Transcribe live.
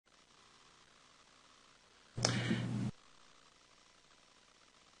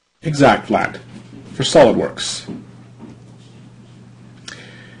ExactFlat for SolidWorks.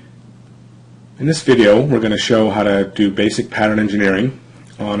 In this video, we're going to show how to do basic pattern engineering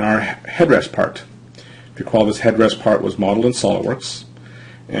on our headrest part. If you recall, this headrest part was modeled in SolidWorks,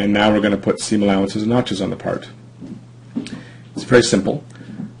 and now we're going to put seam allowances and notches on the part. It's very simple.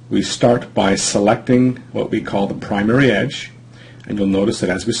 We start by selecting what we call the primary edge, and you'll notice that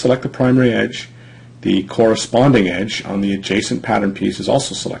as we select the primary edge, the corresponding edge on the adjacent pattern piece is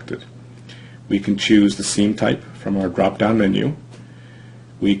also selected. We can choose the seam type from our drop-down menu.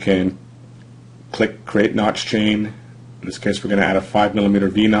 We can click Create Notch Chain. In this case, we're going to add a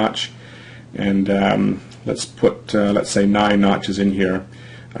 5mm V-notch, and let's put, let's say, 9 notches in here,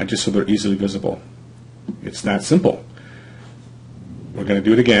 just so they're easily visible. It's that simple. We're going to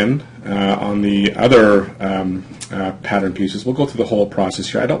do it again on the other pattern pieces. We'll go through the whole process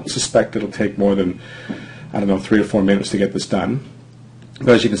here. I don't suspect it'll take more than, 3 or 4 minutes to get this done. But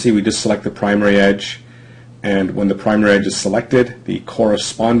as you can see, we just select the primary edge, and when the primary edge is selected, the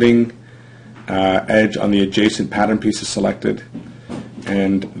corresponding edge on the adjacent pattern piece is selected,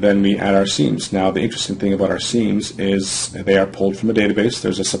 and then we add our seams. Now, the interesting thing about our seams is they are pulled from a database.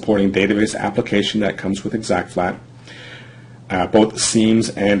 There's a supporting database application that comes with ExactFlat. Both seams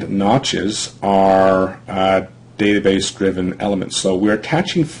and notches are database-driven elements. So we're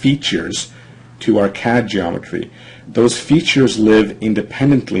attaching features to our CAD geometry. Those features live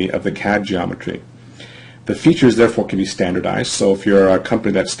independently of the CAD geometry. The features, therefore, can be standardized. So if you're a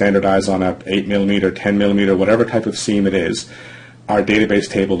company that's standardized on a 8mm, 10mm, whatever type of seam it is, our database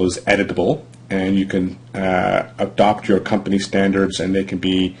table is editable, and you can adopt your company standards, and they can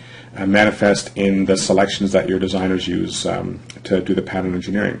be manifest in the selections that your designers use to do the pattern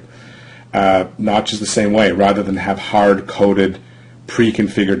engineering. Notch is the same way. Rather than have hard-coded,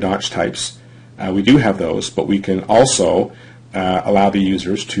 pre-configured notch types, we do have those, but we can also allow the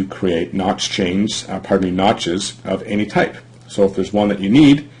users to create notch chains, notches of any type. So if there's one that you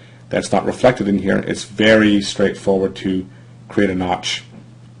need that's not reflected in here, it's very straightforward to create a notch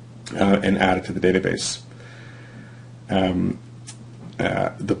and add it to the database.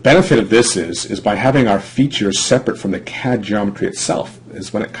 The benefit of this is by having our features separate from the CAD geometry itself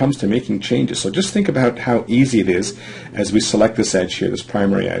is when it comes to making changes. So just think about how easy it is as we select this edge here, this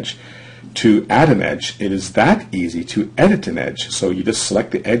primary edge, to add an edge. It is that easy to edit an edge. So you just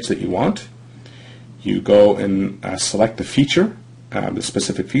select the edge that you want. You go and select the feature, the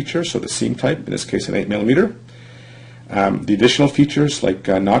specific feature, so the seam type, in this case an 8mm. The additional features like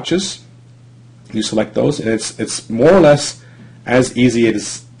notches, you select those, and it's more or less as easy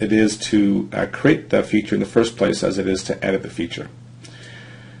as it is to create the feature in the first place as it is to edit the feature.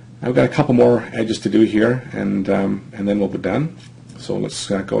 I've got a couple more edges to do here, and then we'll be done. So let's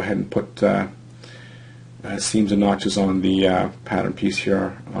go ahead and put seams and notches on the pattern piece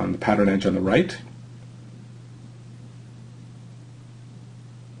here on the pattern edge on the right.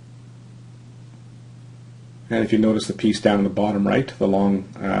 And if you notice the piece down on the bottom right, the long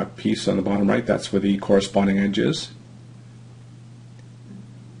piece on the bottom right, that's where the corresponding edge is.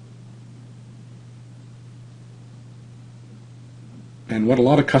 And what a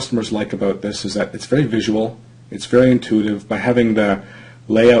lot of customers like about this is that it's very visual, it's very intuitive. By having the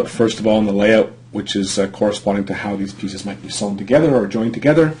layout, first of all, and the layout which is corresponding to how these pieces might be sewn together or joined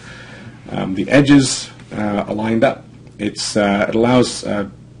together, the edges aligned up. It allows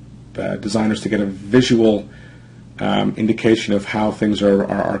designers to get a visual indication of how things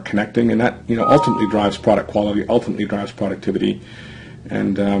are connecting, and that ultimately drives product quality, ultimately drives productivity,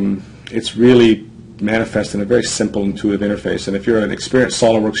 and it's really manifest in a very simple, intuitive interface. And if you're an experienced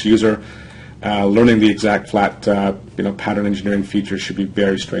SolidWorks user, learning the ExactFlat pattern engineering features should be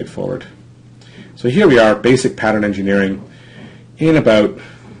very straightforward. So here we are, basic pattern engineering in about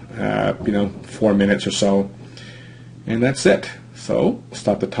 4 minutes or so, and that's it. So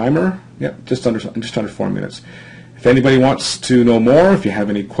stop the timer. Yep, just under 4 minutes. If anybody wants to know more, if you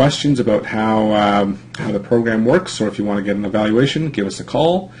have any questions about how the program works, or if you want to get an evaluation, give us a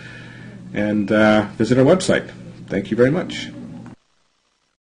call and visit our website. Thank you very much.